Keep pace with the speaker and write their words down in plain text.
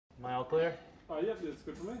all clear? Yep, it's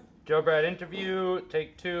good for me. Joe Brat interview,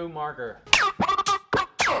 take 2, marker.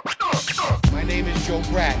 My name is Joe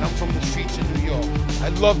Brat, and I'm from the streets of New York. I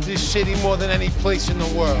love this city more than any place in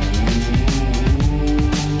the world.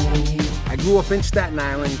 I grew up in Staten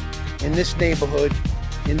Island, in this neighborhood,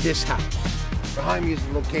 in this house. Behind me is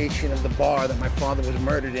the location of the bar that my father was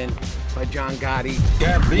murdered in by John Gotti.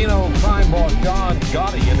 Gambino crime boss John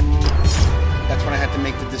Gotti. That's when I had to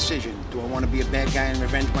make the decision. Do I want to be a bad guy and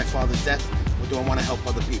revenge my father's death, or do I want to help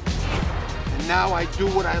other people? And now I do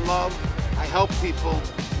what I love. I help people,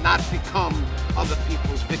 not become other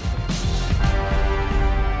people's victims.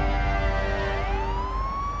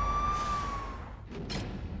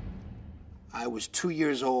 I was 2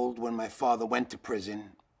 years old when my father went to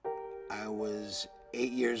prison. I was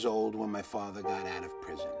 8 years old when my father got out of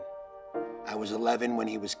prison. I was 11 when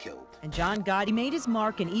he was killed. And John Gotti made his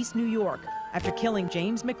mark in East New York after killing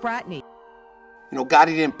James McBratney. You know,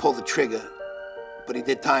 Gotti didn't pull the trigger, but he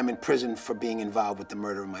did time in prison for being involved with the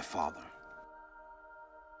murder of my father.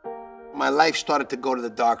 My life started to go to the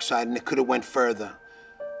dark side, and it could have went further,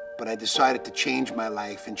 but I decided to change my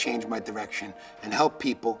life and change my direction and help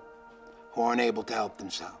people who aren't able to help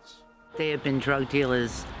themselves. They have been drug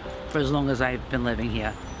dealers for as long as I've been living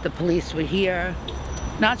here. The police were here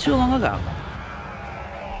not too long ago,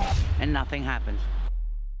 and nothing happened.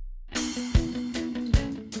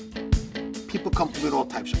 People come to me with all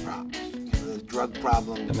types of problems. There's drug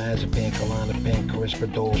problems. Diazepam, Klonopin,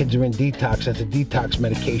 Risperdal. Kids are in detox. That's a detox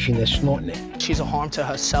medication. They're snorting it. She's a harm to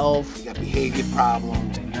herself. You got behavior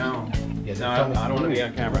problems. No, I don't want to be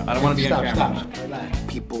on camera. I don't want to be on camera. Stop. Relax.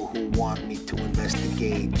 People who want me to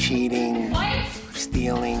investigate cheating,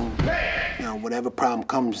 stealing, you know, whatever problem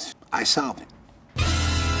comes, I solve it.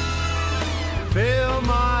 Fill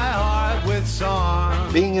my heart with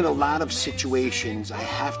song. Being in a lot of situations, I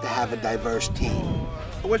have to have a diverse team.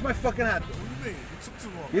 Where's my fucking hat?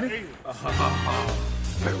 Get it?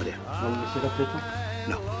 Right over there. Want me to sit up there too?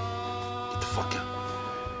 No. Get the fuck out.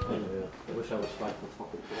 I wish I was 5 foot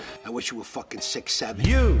fucking 4. I wish you were fucking 6'7".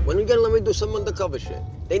 You. When are you gonna let me do some undercover shit?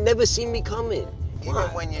 They never see me coming. Even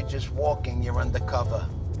when you're just walking, you're undercover.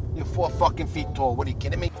 You're 4 fucking feet tall. What, are you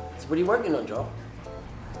kidding me? So what are you working on, Joe?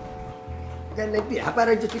 I got an idea. How about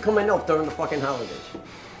I just become an elf during the fucking holidays?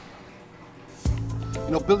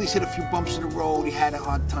 You know, Billy's hit a few bumps in the road. He had a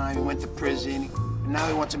hard time. He went to prison. And now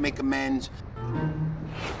he wants to make amends.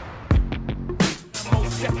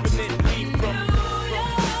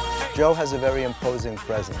 Joe has a very imposing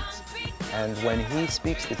presence, and when he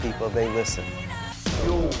speaks to people, they listen.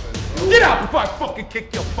 Get out before I fucking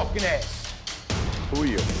kick your fucking ass. Who are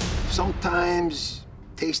you? Sometimes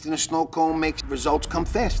tasting a snow cone makes results come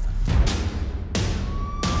faster.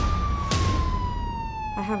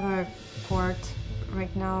 I have a court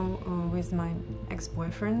right now with my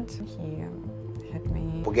ex-boyfriend. He hit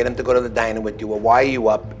me. We'll get him to go to the diner with you. Well, why are you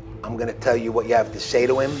up? I'm gonna tell you what you have to say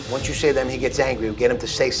to him. Once you say them, he gets angry. We'll get him to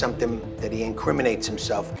say something that he incriminates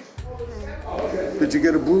himself. Did you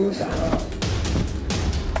get a bruise?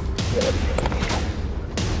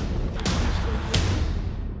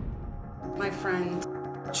 My friend,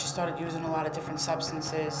 she started using a lot of different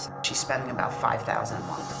substances. She's spending about $5,000 a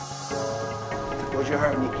month. Because you're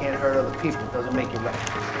hurting, you can't hurt other people. It doesn't make you right.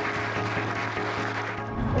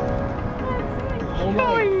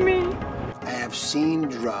 Killing me. I have seen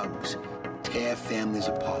drugs tear families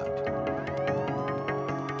apart.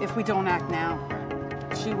 If we don't act now,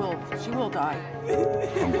 she will die.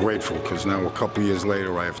 I'm grateful, because now a couple years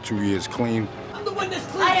later, I have 2 years clean. I'm the one that's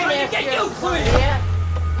clean. I didn't get you clean. Yeah.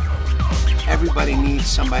 Everybody needs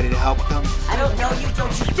somebody to help them. I don't know you.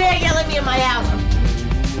 Don't you dare yell at me in my house.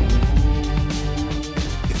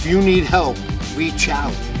 If you need help, reach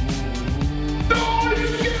out.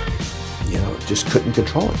 You know, just couldn't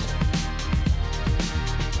control it.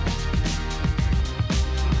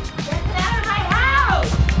 Get out of my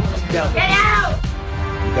house! Get out!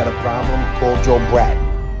 You got a problem? Call Joe Brat.